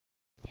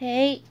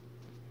Hey,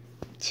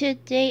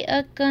 today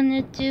I'm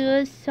gonna do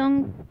a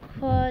song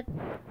called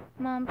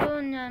Mambo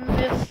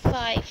number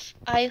 5.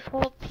 I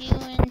hope you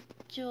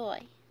enjoy.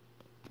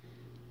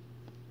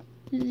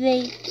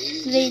 They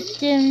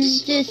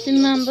this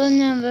Mambo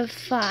number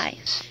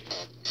 5.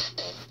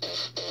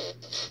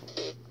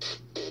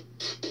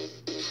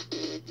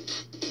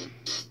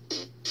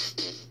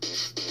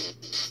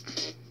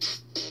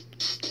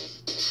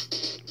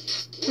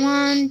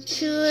 One,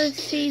 two,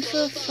 three,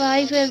 four,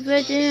 five.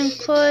 Everything in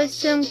chorus,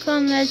 some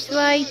come. Let's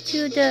ride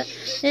to the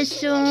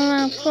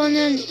restaurant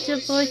corner.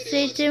 The boy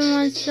say they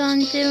want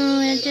something.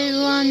 They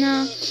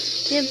wanna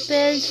get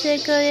better,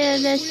 take a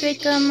let's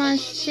wake up my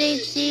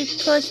safety.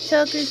 Cause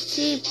talk is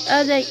cheap.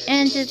 Other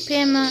end of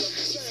payment.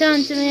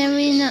 Sound to the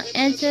arena.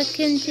 Enter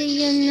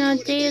continue.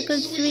 They go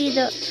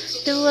sweeter.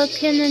 The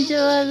work in the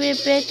door. We're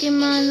begging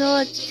my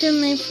lord. To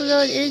me,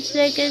 float is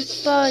like a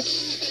spot.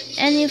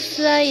 Any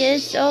fly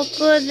is all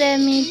good, let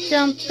me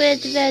dump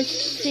it,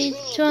 let's please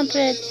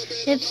trumpet.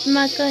 If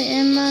Michael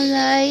in my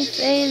life,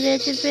 a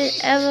little bit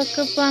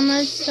Erica by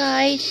my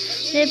side.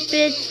 Little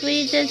bit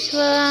free, that's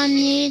what I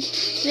need.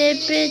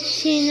 Little bit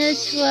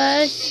Tina's what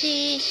I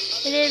see.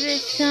 Little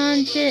bit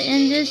sunset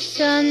in the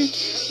sun.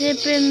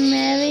 Little bit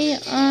Mary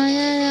on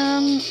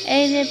along.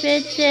 A little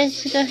bit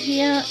Jessica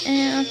here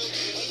and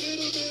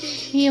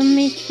you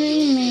meet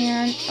me,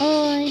 man.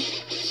 Oi.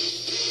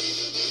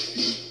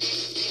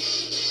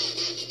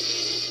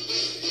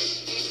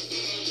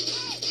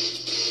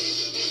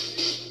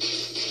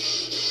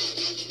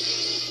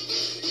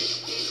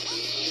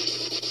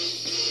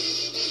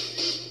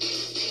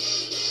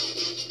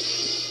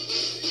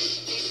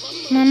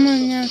 Mambo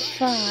number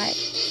 5.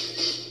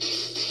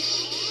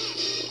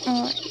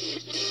 Oh.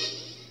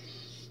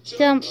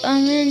 Jump up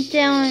and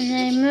down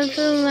and move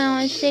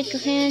around. Shake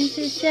your hands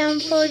to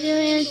sound. Fold your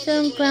hands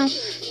on the ground.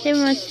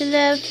 Then one to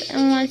left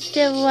and one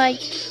to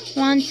right.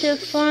 One to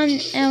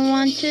front and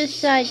one to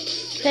side.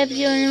 Clap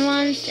your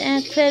hands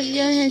and clap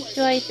your hands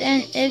right.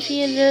 And if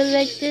you look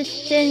like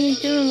this, then you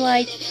do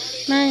right.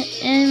 My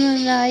animal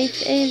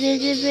life, a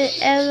little bit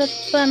Eric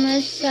by my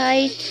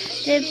side.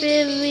 Little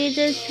bit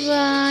readers what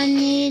I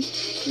need.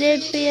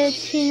 Little bit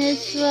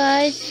Tina's what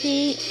I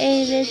see.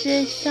 A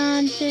little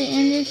Santa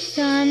in the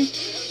sun.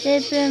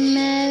 Little bit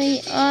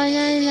Mary all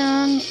night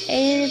long.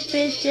 A little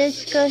bit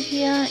Jessica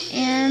here I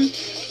am.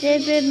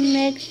 Little bit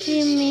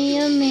Maxie me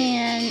a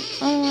man.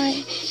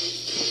 Alright.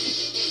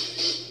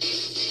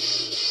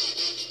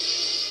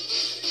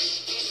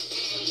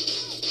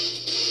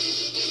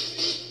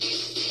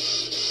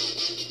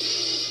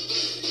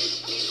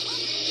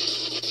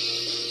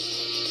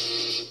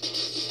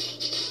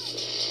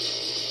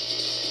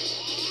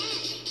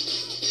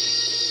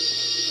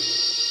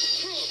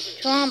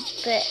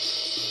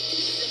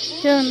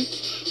 Trumpet,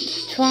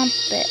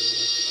 trumpet.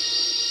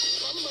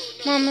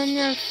 Mambo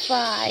number 5.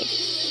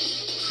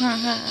 Ha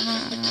ha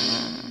ha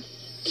ha.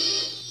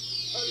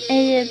 A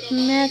little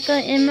mega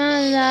in my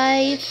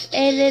life,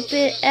 a little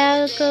bit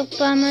Erica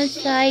by my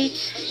side,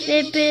 a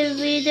little bit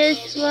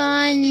Rita's what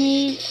I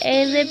need,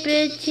 a little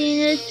bit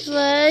Tina's what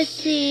I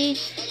see, a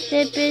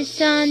little bit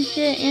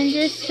Santa in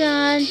the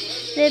sun, a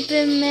little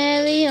bit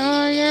Mary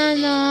all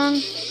along,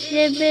 a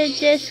little bit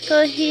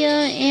Jessica here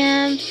I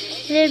am.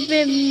 Little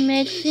bit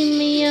making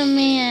me a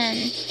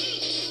man.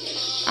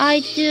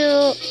 I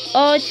do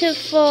all to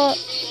for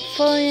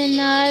your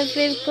life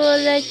if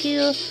good like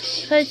you,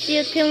 cause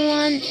you can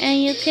run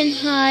and you can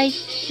hide.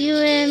 You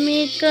and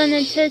me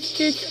gonna touch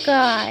the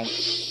sky.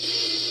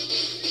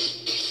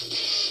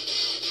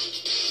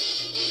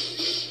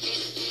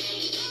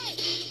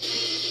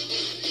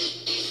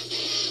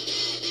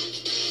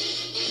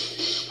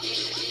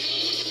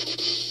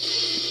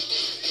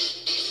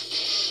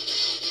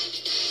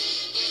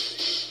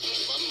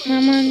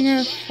 Mambo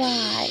number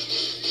 5.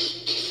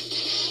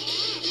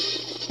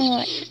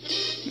 Alright.